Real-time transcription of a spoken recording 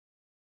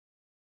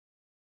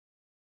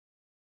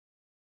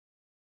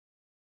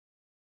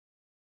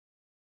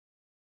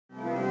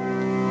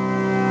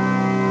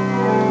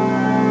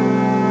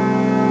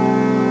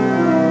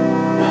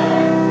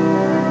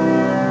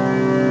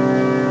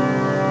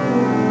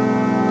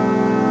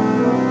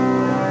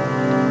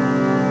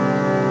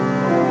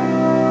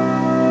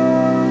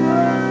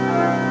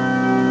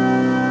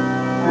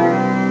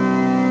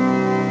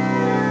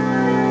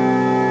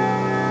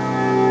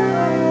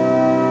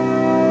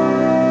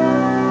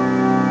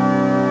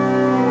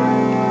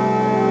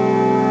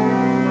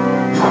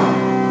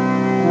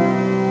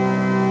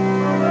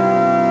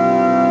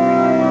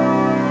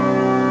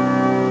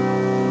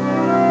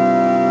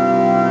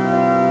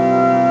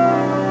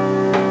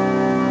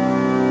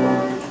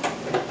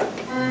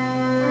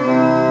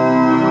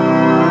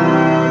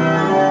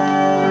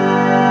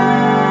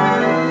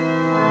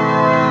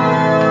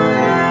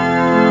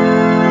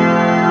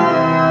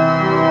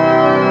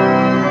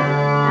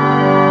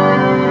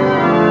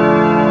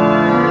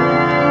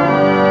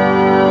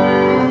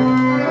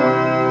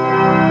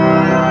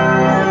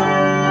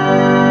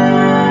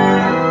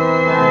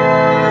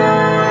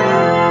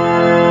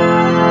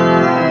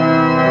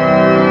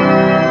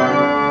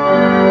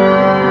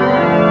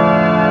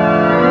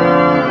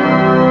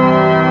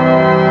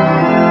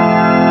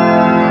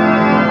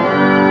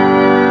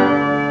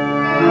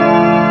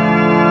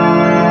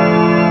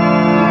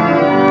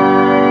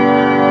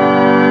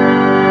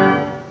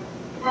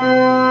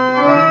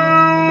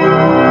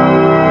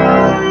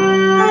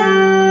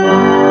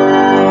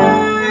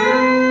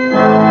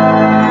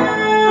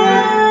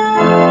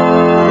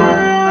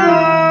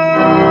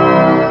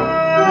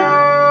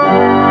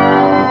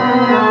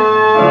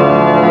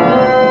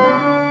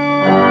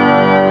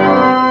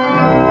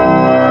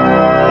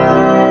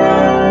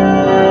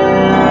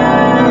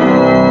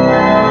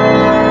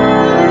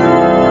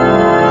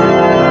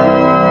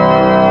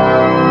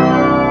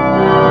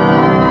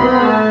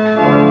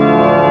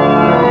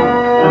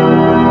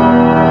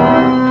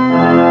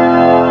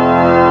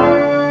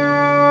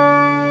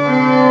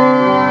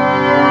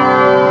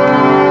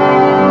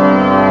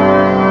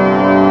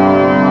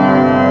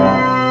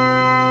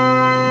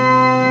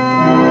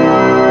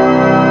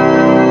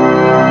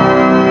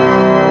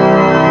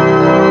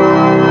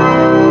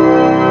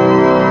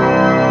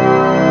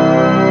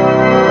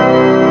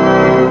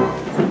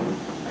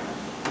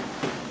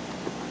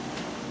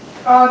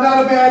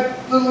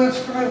little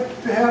instrument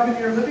to have in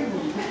your living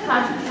room.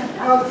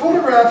 Now the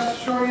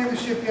photographs showing you the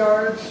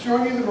shipyards,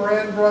 showing you the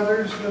Moran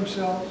brothers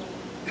themselves,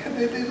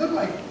 they look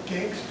like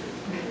gangsters.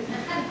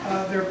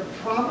 They're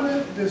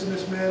prominent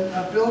businessmen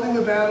building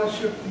the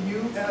battleship, the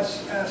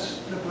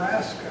USS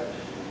Nebraska.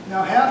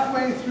 Now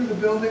halfway through the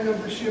building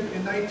of the ship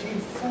in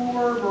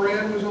 1904,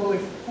 Moran was only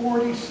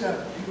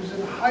 47. He was in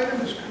the height of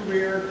his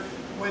career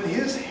when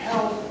his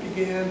health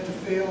began to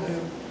fail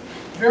him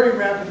very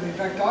rapidly. In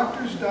fact,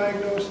 doctors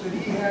diagnosed that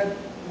he had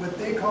what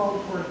they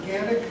called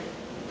organic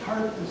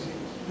heart disease.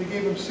 They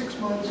gave him 6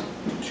 months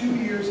to 2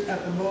 years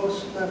at the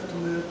most left to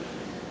live.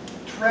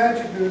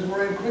 Tragic news,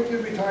 Moran quickly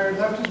retired,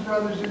 left his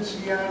brothers in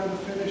Seattle to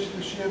finish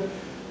the ship,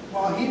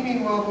 while he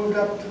meanwhile moved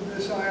up to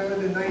this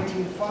island in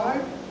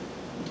 1905,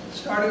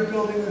 started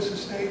building this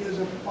estate as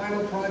a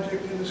final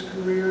project in his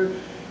career,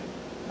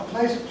 a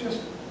place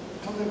just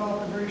to live out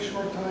the very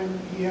short time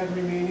he had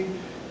remaining.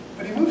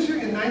 But he moves here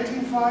in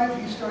 1905,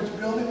 he starts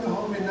building the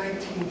home in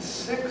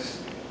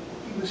 1906.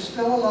 He was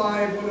still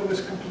alive when it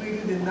was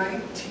completed in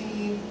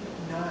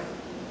 1909.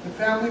 The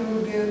family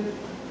moved in,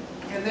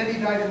 and then he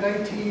died in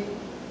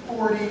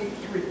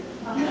 1943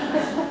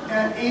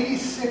 at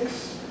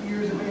 86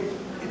 years of age.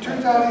 It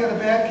turns out he had a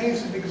bad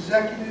case of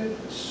executive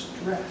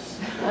stress.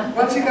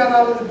 Once he got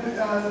out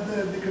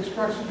of the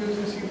construction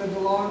business, he lived a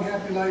long,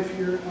 happy life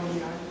here on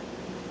the island.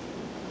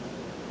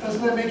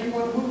 Doesn't that make you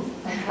want to move?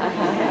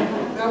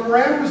 Now,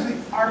 Moran was the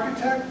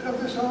architect of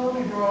this home.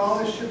 He brought all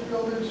his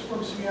shipbuilders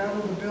from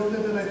Seattle to build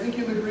it, and I think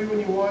you'll agree when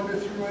you wander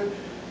through it.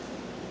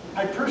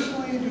 I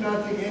personally do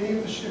not think any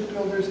of the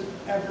shipbuilders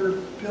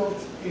ever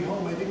built a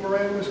home. I think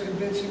Moran was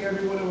convincing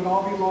everyone it would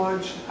all be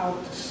launched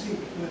out to sea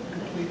when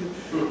completed.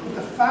 But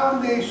the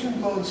foundation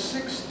blown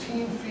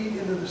 16 feet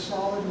into the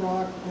solid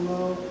rock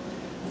below.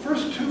 The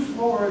first 2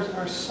 floors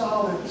are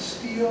solid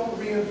steel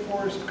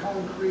reinforced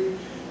concrete,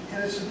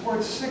 and it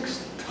supports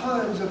 6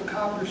 tons of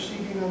copper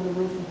sheeting on the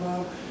roof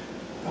above.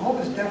 The home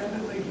is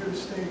definitely here to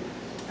stay.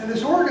 And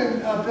this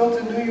organ, built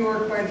in New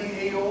York by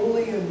the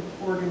Aeolian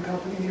Organ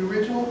Company, the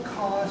original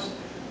cost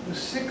was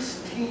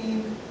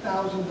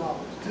 $16,000.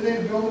 Today,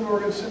 to build an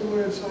organ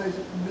similar in size,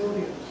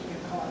 millions in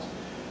cost.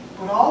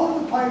 But all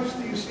of the pipes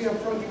that you see up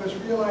front, you must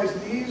realize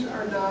these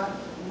are not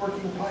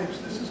working pipes.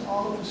 This is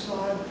all a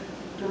facade.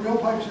 The real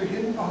pipes are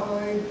hidden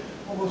behind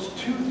almost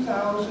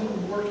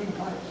 2,000 working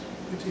pipes.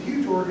 It's a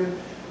huge organ.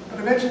 But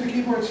I mentioned the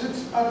keyboard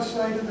sits out of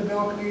sight in the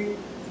balcony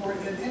for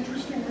an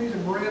interesting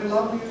reason. Moran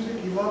loved music,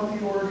 he loved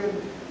the organ.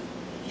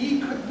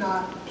 He could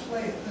not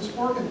play it. This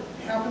organ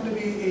happened to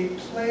be a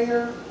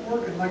player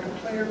organ, like a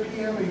player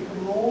piano. You put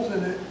rolls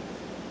in it,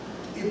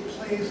 it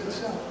plays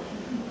itself.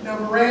 Now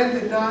Moran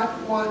did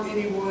not want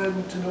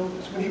anyone to know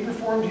this. When he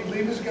performed, he'd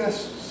leave his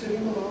guests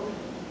sitting alone,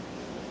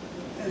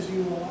 as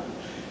you are.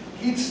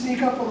 He'd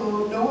sneak up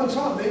alone. No one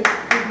saw him. They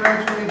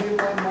congratulated him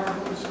on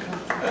marvelous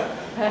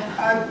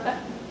country.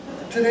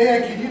 Today, I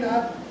kid you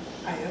not,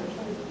 I am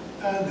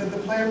playing. The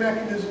player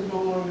mechanism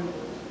no longer works.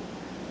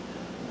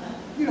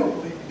 You don't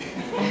believe me.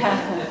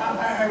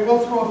 I will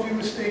throw a few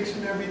mistakes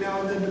in every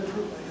now and then to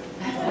prove it.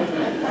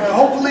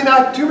 Hopefully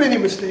not too many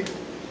mistakes.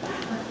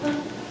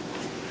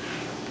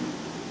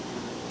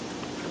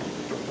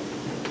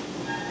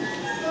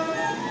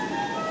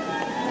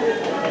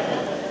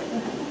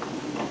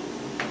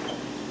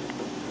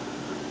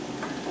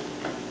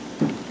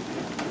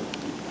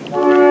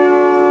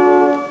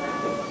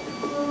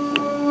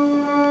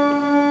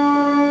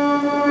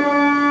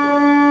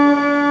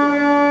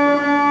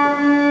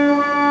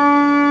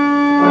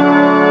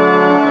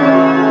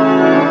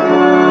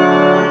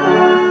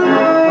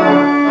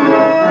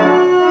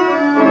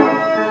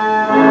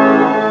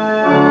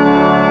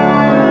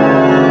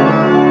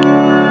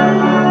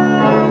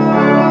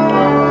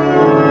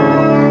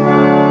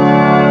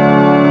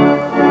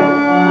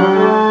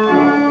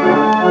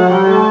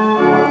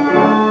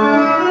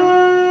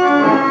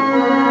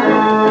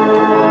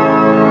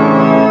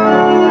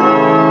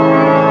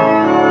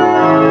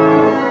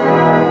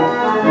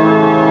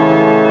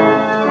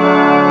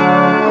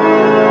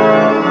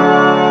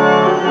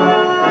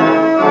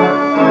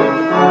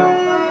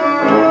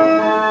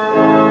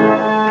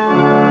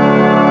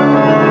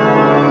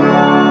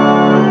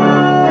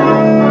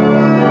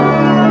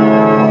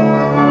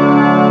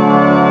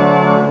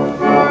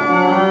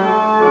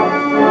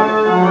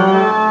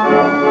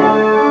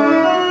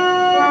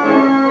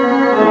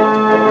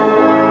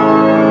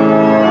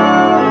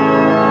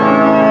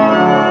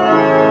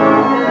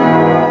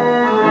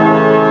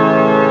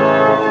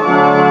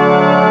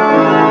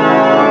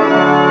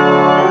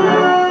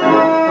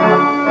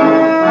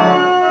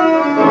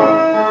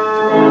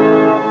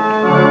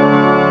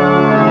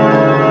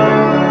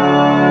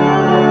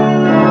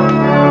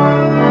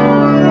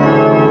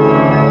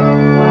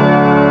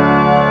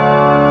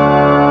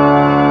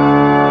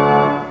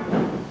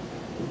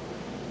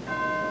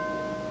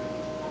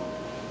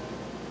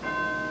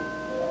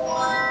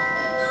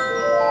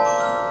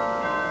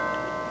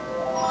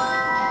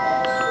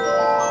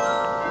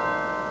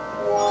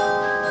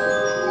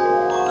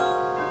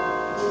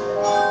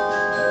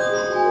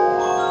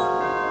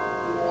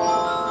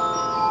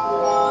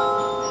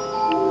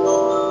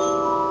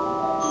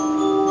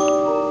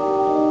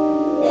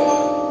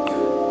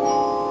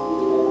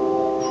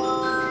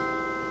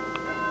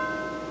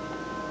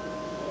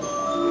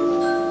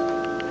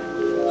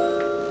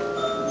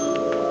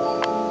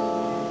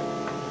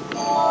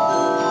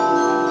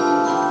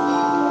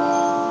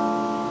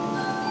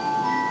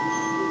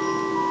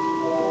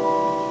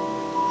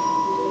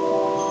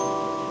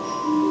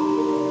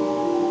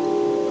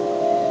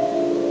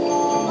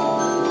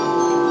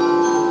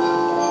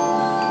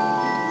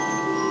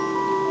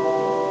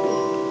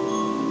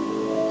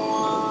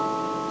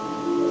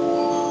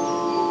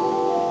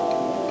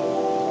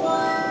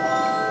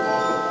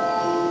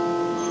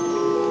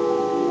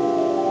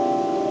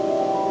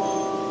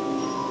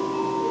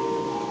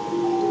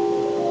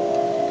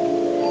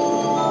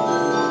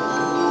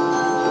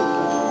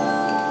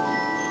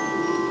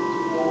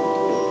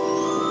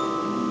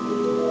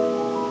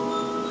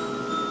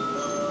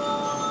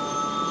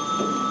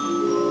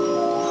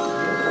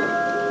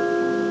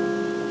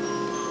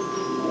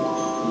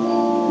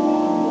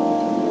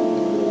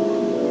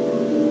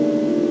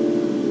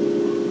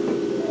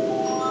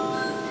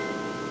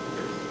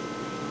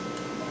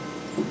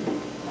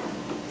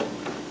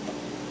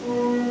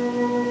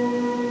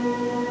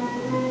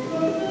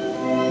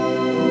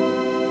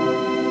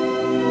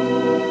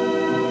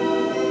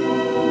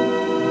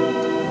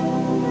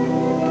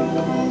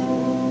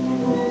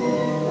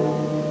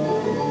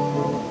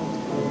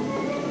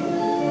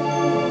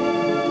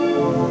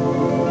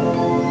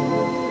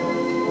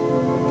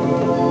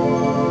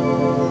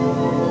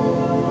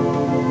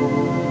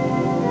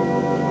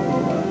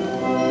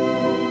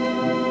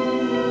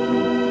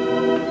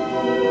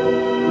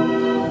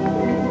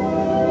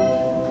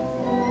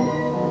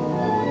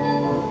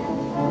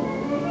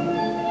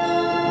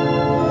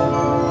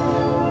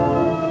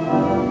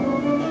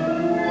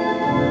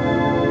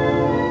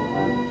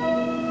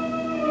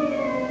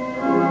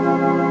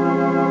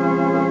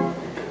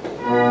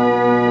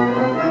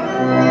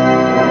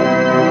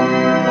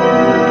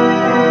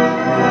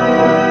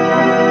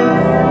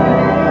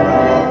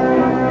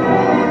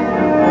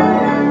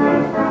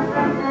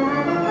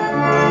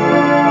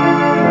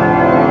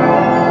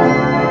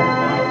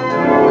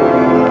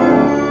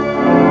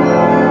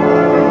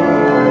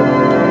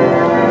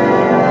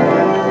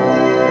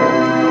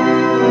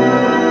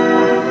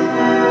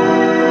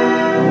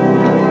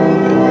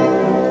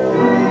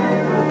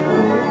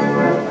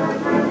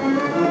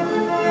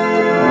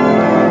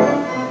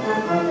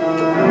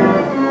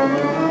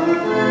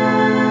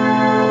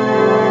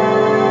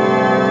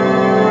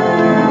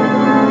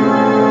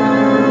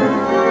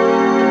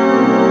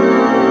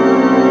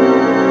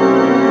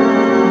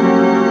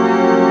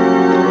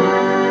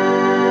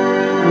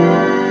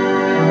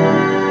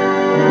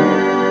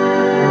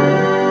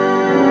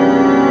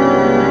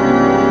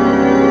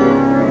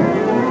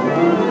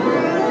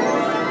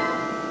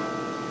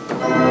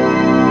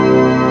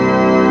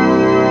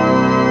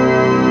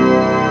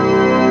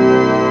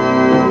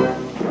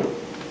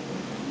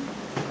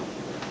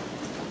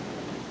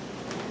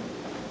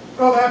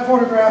 Well, that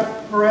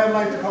photograph, Moran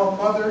liked to call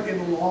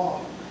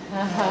mother-in-law.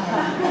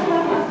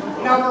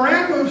 Now,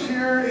 Moran moves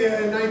here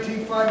in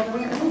 1905.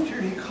 When he moved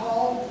here, he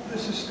called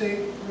this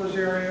estate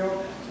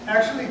Rosario,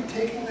 actually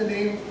taking the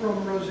name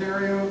from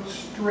Rosario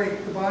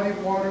Strait, the body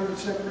of water that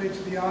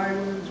separates the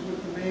islands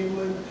with the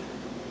mainland.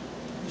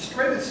 The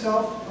strait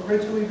itself,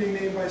 originally being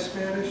named by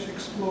Spanish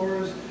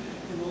explorers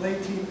in the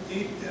late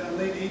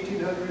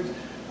 1800s,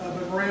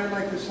 but Moran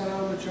liked the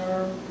sound, the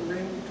charm, the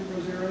ring to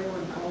Rosario,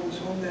 and called his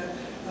home that.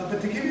 But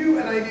to give you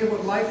an idea of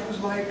what life was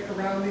like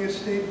around the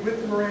estate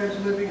with the Morans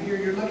living here,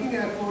 you're looking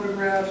at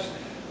photographs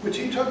which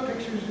he took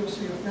pictures. You'll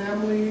see of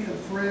family and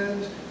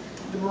friends.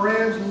 The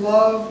Morans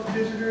loved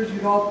visitors.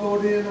 You'd all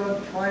boat in on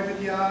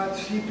private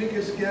yachts. He'd pick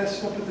his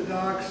guests up at the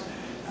docks,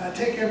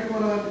 take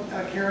everyone on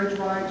carriage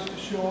rides to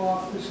show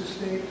off this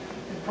estate,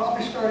 and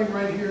probably starting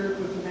right here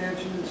with the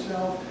mansion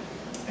itself.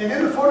 And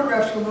in the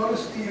photographs, you'll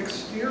notice the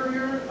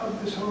exterior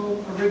of this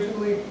home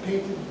originally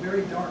painted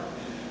very dark.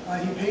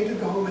 He painted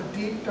the home a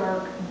deep,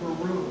 dark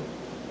maroon.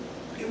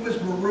 It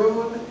was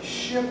maroon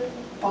ship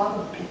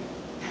bottom pink.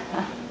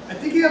 I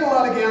think he had a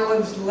lot of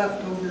gallons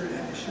left over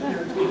at the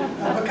shipyard.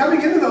 But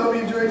coming into the home,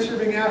 he enjoyed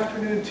serving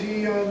afternoon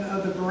tea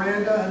on the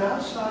veranda. An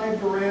outside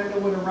veranda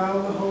went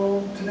around the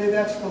home. Today,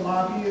 that's the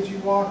lobby as you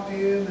walked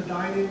in, the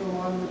dining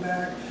along the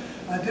back.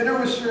 Dinner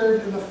was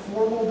served in the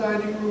formal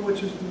dining room,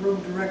 which is the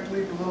room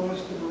directly below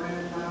us, the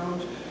Moran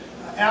Lounge.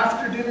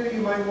 After dinner,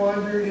 you might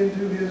wander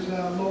into his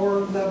lower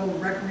level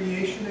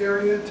recreation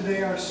area.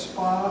 Today, our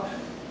spa.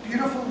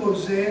 Beautiful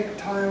mosaic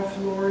tile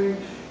flooring.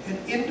 An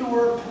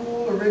indoor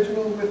pool,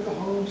 original with the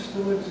home,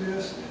 still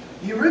exists.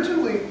 He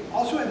originally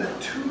also had a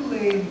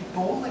 2-lane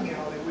bowling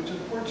alley, which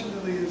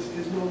unfortunately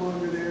is no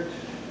longer there.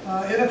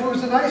 And if it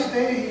was a nice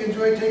day, he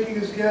enjoyed taking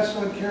his guests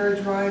on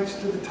carriage rides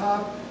to the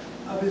top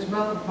of his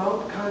mountain,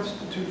 Mount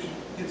Constitution.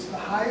 It's the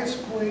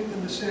highest point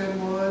in the San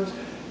Juans.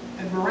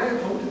 And Moran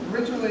owned it.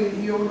 Originally,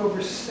 he owned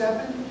over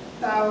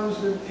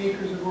 7,000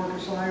 acres of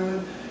Orcas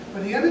Island,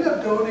 but he ended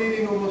up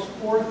donating almost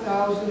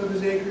 4,000 of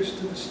his acres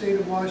to the state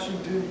of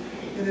Washington.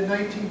 And in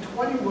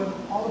 1921,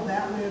 all of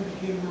that land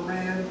became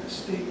Moran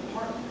State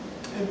Park.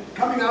 And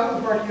coming out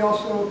of the park, he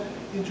also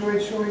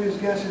enjoyed showing his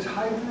guests his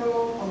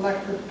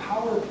hydroelectric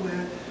power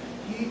plant.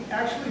 He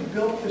actually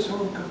built this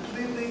home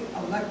completely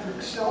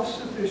electric,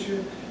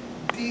 self-sufficient,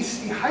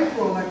 DC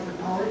hydroelectric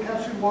power. He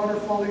captured water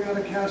falling out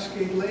of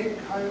Cascade Lake,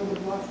 high on the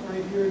bluff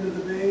right here into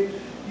the bay.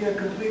 He had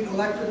complete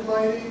electric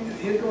lighting,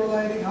 indoor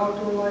lighting,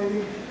 outdoor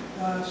lighting,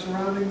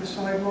 surrounding the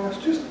sidewalks.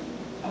 Just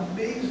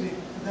amazing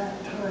for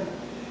that time.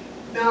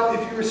 Now,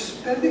 if you were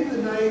spending the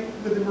night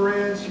with the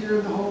Morans here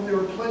in the home, there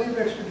were plenty of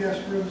extra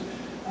guest rooms,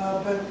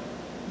 but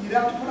you'd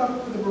have to put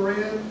up with the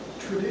Moran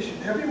tradition.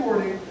 Every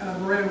morning,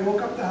 Moran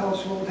woke up the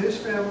household, his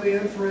family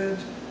and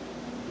friends,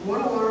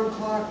 one alarm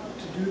clock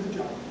to do the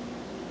job.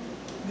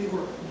 The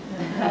Orca.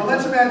 Now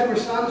let's imagine we're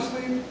sound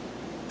asleep,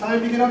 time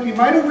to get up. You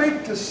might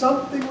awake to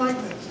something like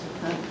this.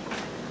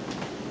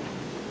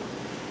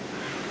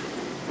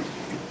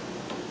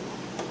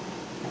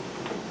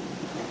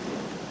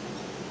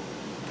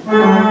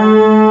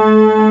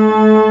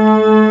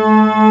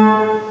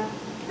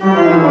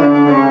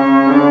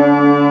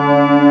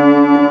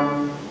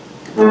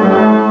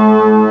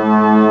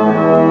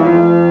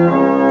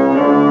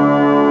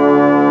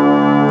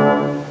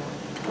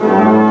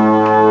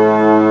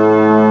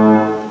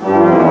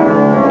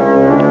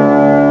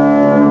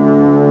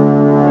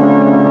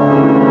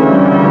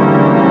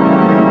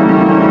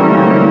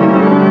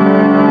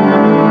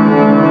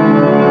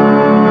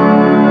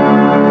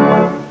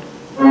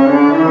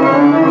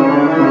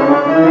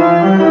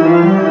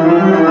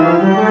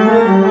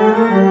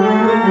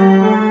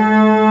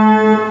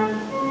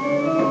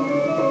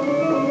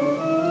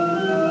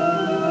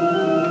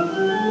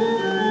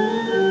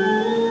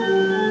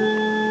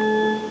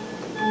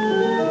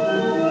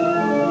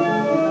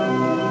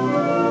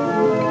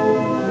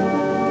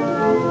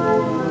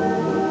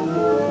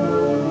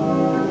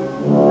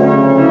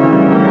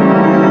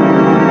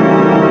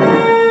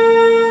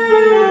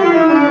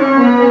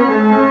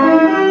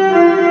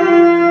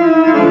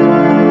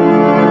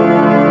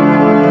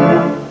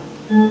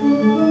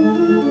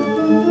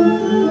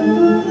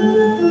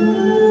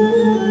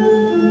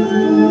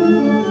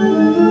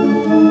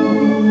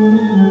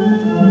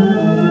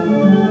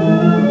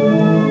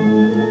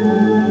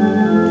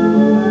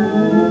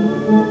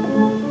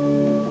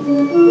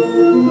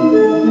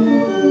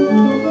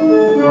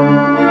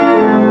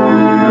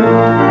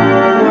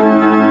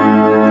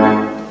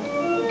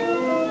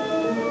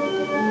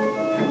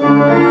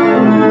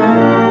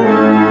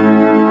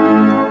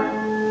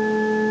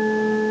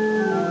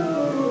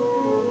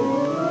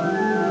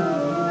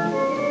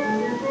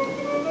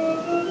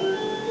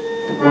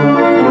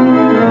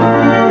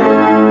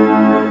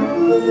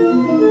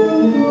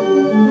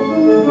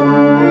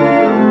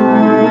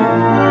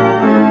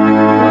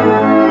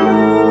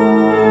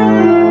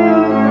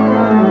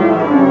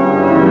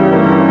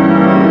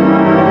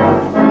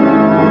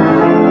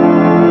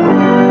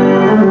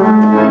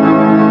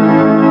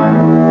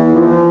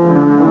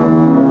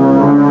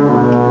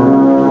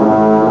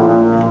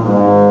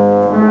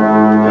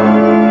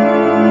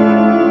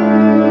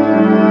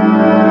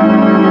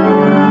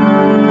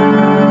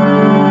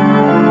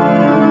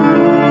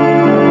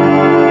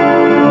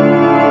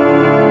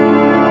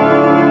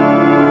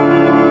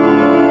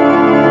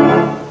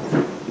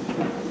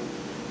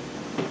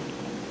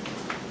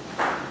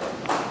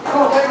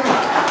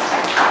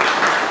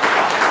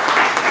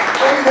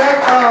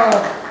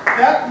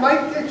 That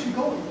might get you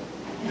going.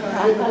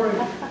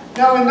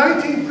 Now in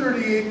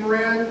 1938,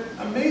 Moran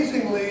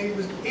amazingly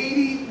was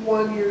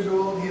 81 years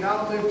old. He had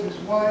outlived his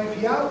wife.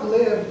 He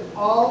outlived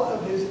all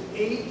of his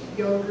 8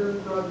 younger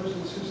brothers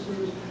and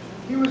sisters.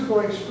 He was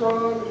going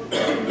strong. He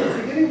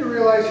was beginning to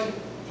realize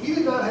he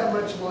did not have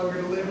much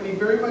longer to live, and he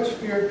very much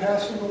feared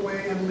passing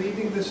away and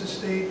leaving this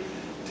estate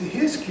to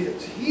his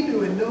kids. He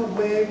knew in no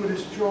way would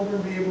his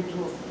children be able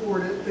to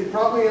afford it. They'd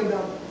probably end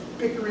up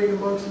bickering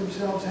amongst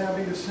themselves,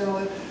 having to sell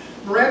it.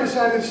 Moran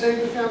decided to save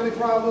the family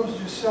problems,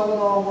 just sell it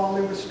all while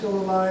he was still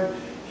alive.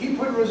 He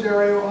put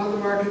Rosario on the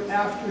market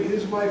after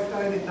his wife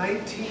died in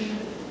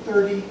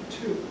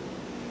 1932,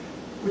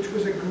 which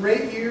was a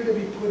great year to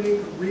be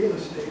putting real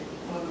estate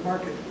on the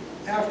market.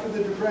 After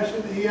the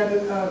Depression, he had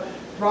to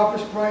drop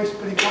his price,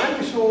 but he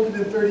finally sold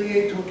it in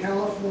 38 to a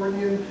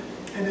Californian,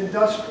 an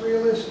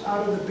industrialist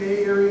out of the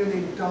Bay Area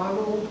named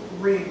Donald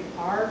Ream,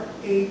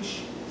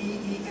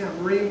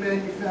 R-H-E-E-M, Ream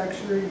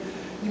Manufacturing.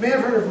 You may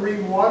have heard of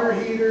Ream water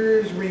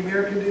heaters, Ream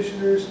air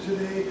conditioners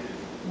today.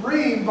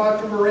 Ream bought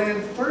from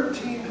Moran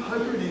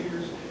 1,300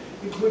 acres,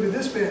 including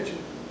this mansion,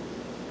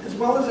 as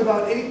well as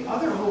about 8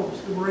 other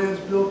homes the Morans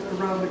built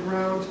around the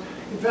grounds.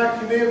 In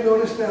fact, you may have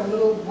noticed that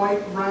little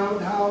white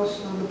roundhouse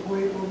on the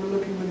point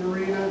overlooking the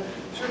marina,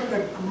 sort of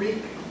a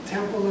Greek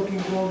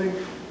temple-looking building.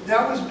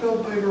 That was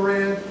built by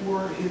Moran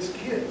for his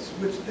kids,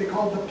 which they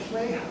called the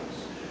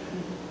playhouse.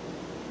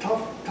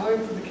 Tough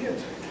time for the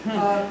kids.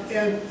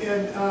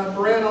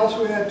 Moran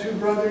also had 2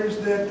 brothers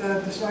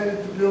that decided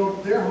to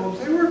build their homes.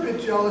 They were a bit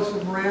jealous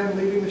of Moran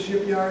leaving the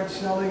shipyard,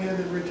 selling it,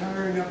 and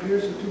retiring up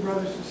here, so 2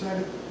 brothers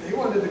decided they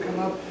wanted to come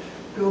up,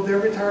 build their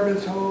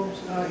retirement homes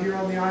here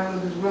on the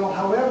island as well.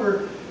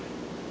 However,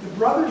 the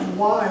brothers'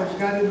 wives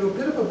got into a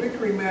bit of a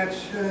bickering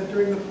match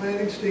during the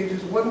planning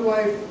stages. One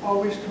wife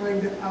always trying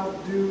to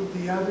outdo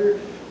the other.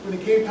 When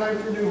it came time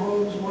for new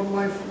homes, one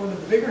wife wanted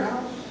the bigger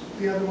house,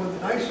 the other one the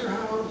nicer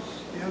house,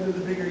 the other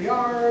the bigger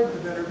yard, the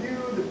better view.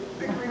 The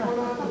bickering went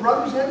on. The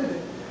brothers ended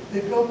it.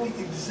 They built the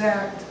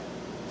exact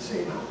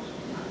same house,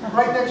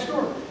 right next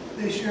door.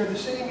 They share the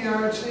same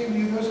yard, same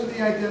view. Those are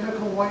the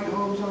identical white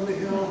homes on the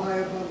hill high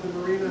above the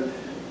marina.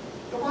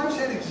 The wives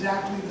had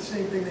exactly the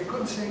same thing. They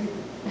couldn't say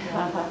anything.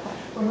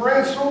 When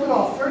Moran sold it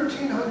all,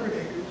 1,300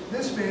 acres,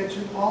 this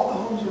mansion, all the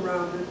homes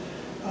around it,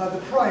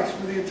 the price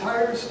for the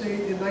entire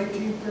estate in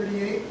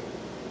 1938,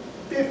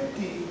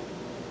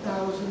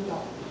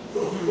 $50,000.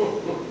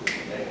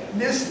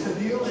 Missed the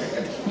deal.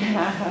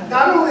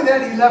 Not only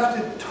that, he left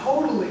it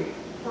totally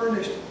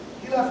furnished.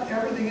 He left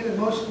everything in it,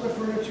 most of the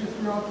furniture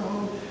throughout the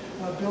home,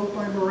 built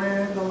by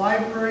Moran. The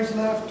library's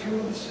left, turn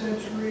of the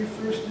century,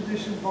 first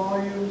edition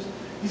volumes.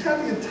 He's got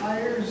the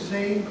entire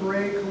Zane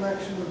Grey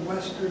collection of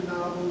Western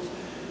novels.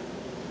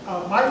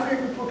 My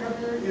favorite book up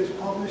here is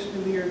published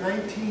in the year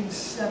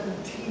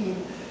 1917.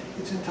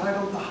 It's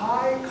entitled The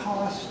High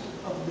Cost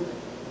of Living.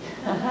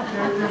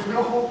 There's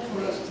no hope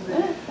for us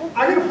today.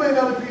 I'm going to play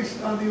another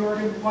piece on the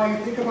organ while you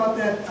think about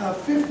that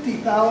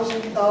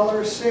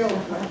 $50,000 sale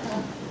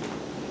price.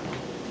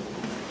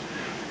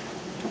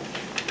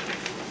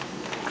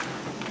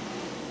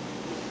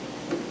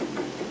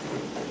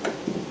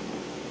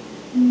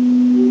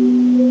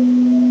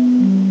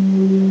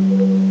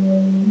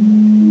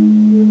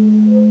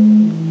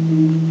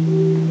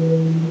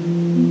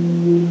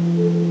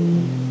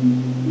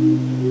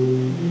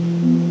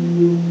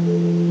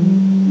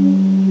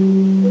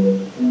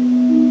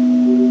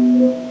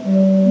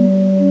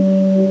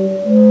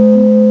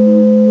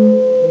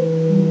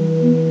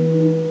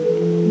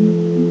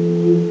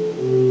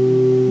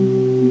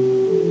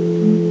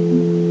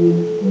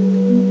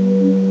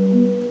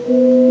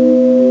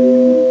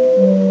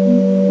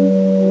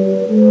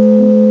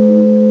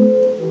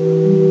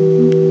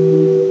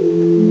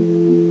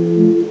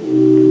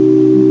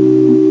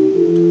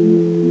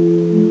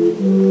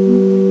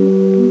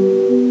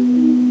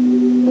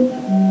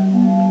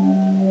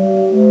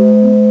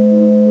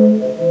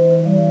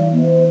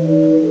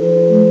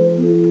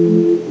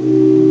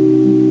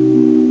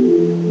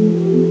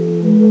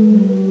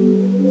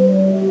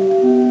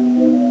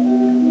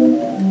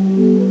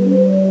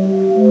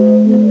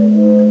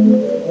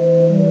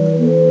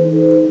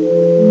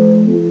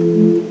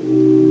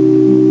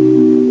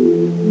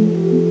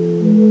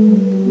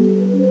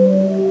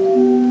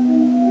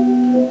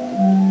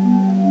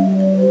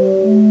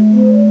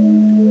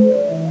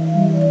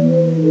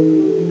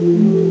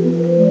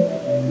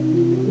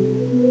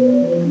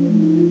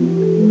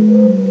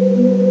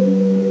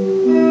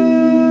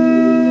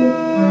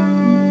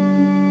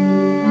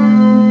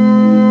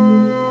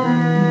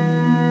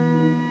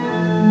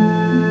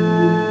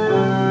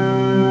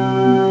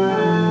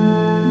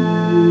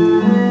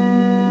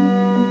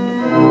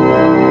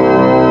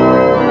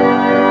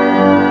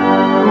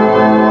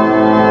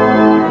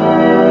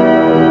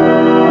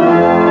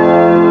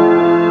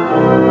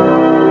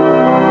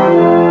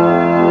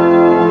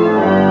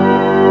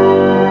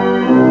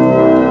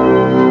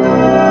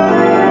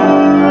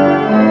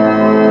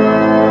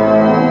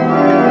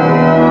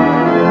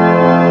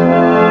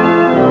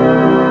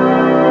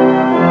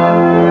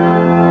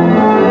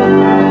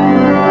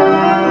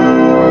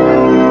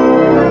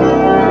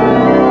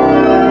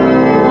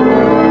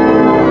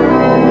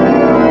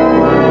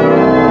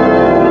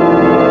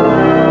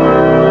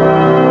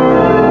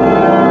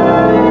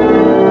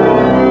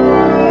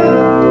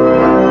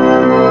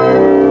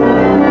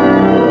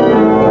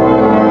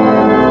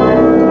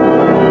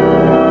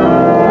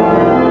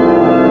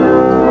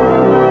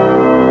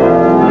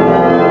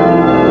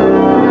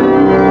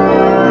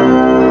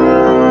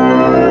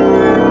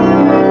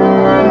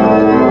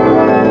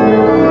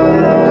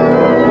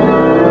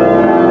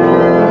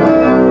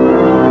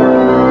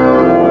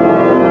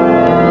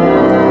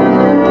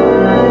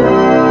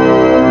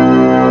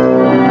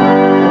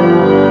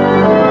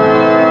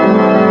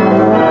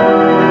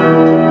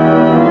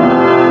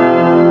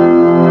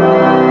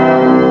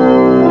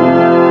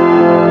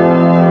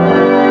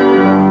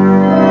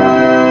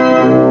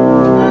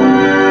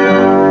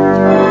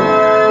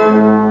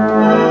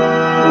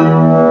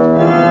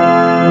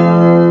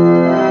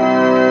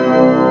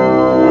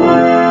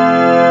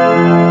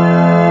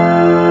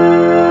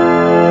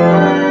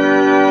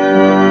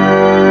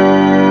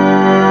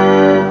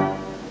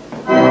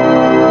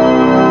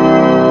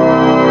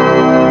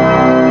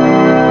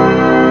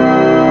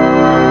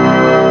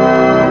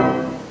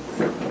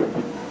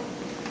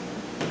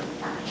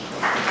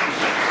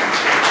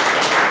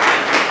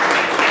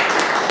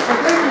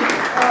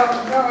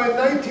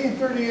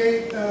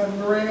 1938,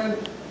 Moran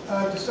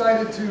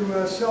decided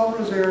to sell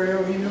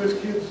Rosario. He knew his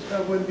kids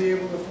wouldn't be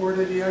able to afford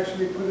it. He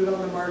actually put it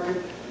on the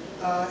market.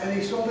 And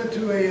he sold it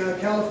to a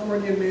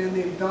Californian man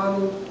named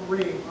Donald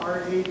Ream,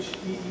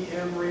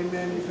 R-H-E-E-M, Ream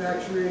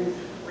Manufacturing,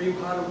 Ream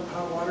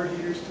hot water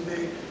heaters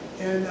today.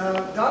 And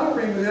Donald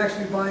Ream was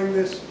actually buying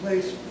this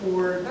place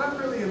for not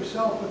really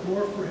himself, but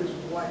more for his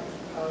wife.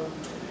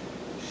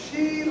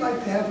 She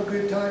liked to have a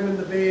good time in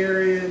the Bay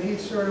Area, and he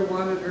sort of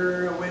wanted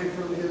her away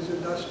from his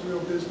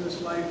industrial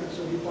business life, and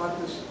so he bought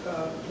this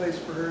place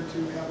for her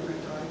to have a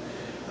good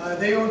time.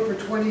 They owned for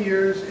 20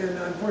 years, and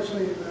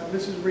unfortunately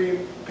Mrs.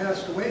 Ream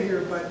passed away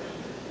here, but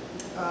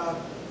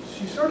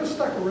she sort of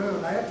stuck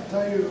around. I have to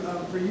tell you,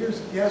 for years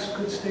guests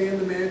could stay in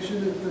the mansion,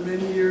 and for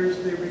many years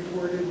they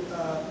reported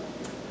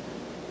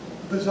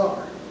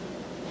bizarre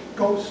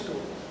ghost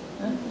stories.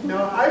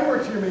 Now, I've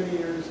worked here many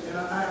years, and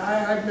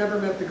I've never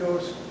met the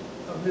ghost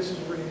of Mrs.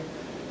 Ream,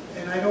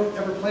 and I don't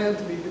ever plan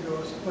to meet the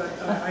ghost, but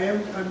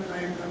I'm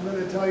going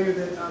to tell you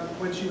that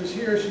when she was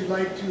here, she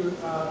liked to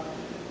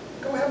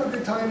go have a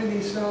good time in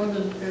East Sound,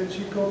 and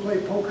she'd go play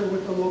poker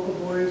with the local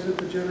boys at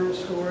the general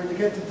store, and to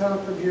get to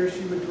town from here,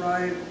 she would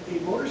drive a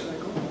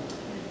motorcycle,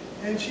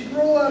 and she'd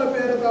roll out of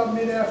bed about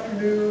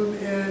mid-afternoon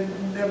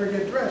and never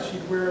get dressed.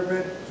 She'd wear a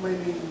red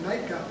flaming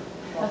nightgown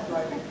while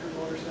driving her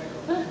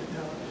motorcycle in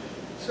town.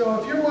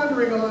 So if you're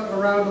wandering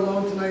around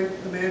alone tonight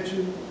at the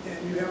mansion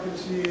and you happen to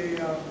see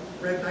a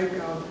red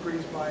nightgown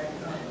breeze by,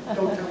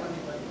 don't tell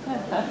anybody.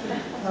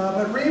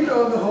 But Ream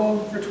owned the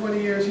home for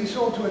 20 years. He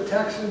sold to a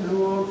Texan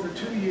who owned for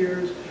 2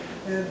 years.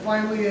 And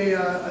finally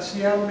a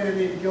Seattle man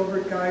named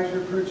Gilbert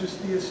Geiser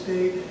purchased the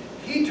estate.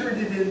 He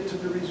turned it into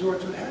the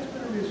resort. So it has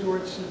been a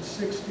resort since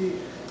 '60.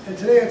 And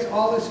today it's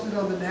all listed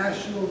on the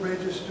National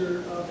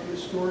Register of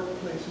Historic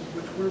Places,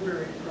 which we're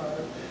very proud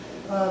of.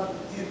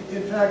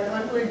 In fact,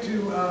 I'm going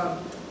to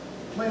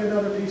play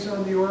another piece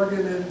on the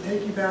organ and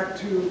take you back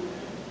to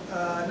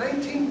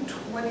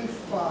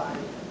 1925.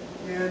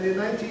 And in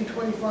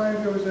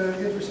 1925, there was an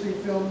interesting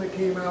film that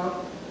came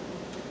out.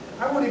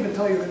 I won't even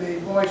tell you the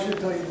name. Well, I should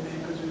tell you the name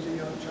because there's a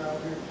young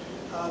child here.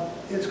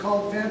 It's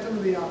called Phantom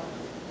of the Opera.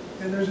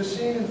 And there's a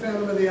scene in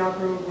Phantom of the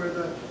Opera where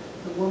the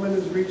woman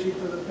is reaching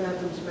for the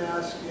Phantom's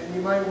mask, and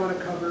you might want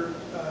to cover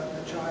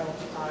the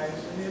child's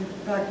eyes. And in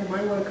fact, you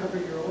might want to cover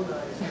your own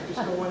eyes. You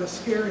just don't want to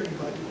scare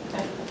anybody.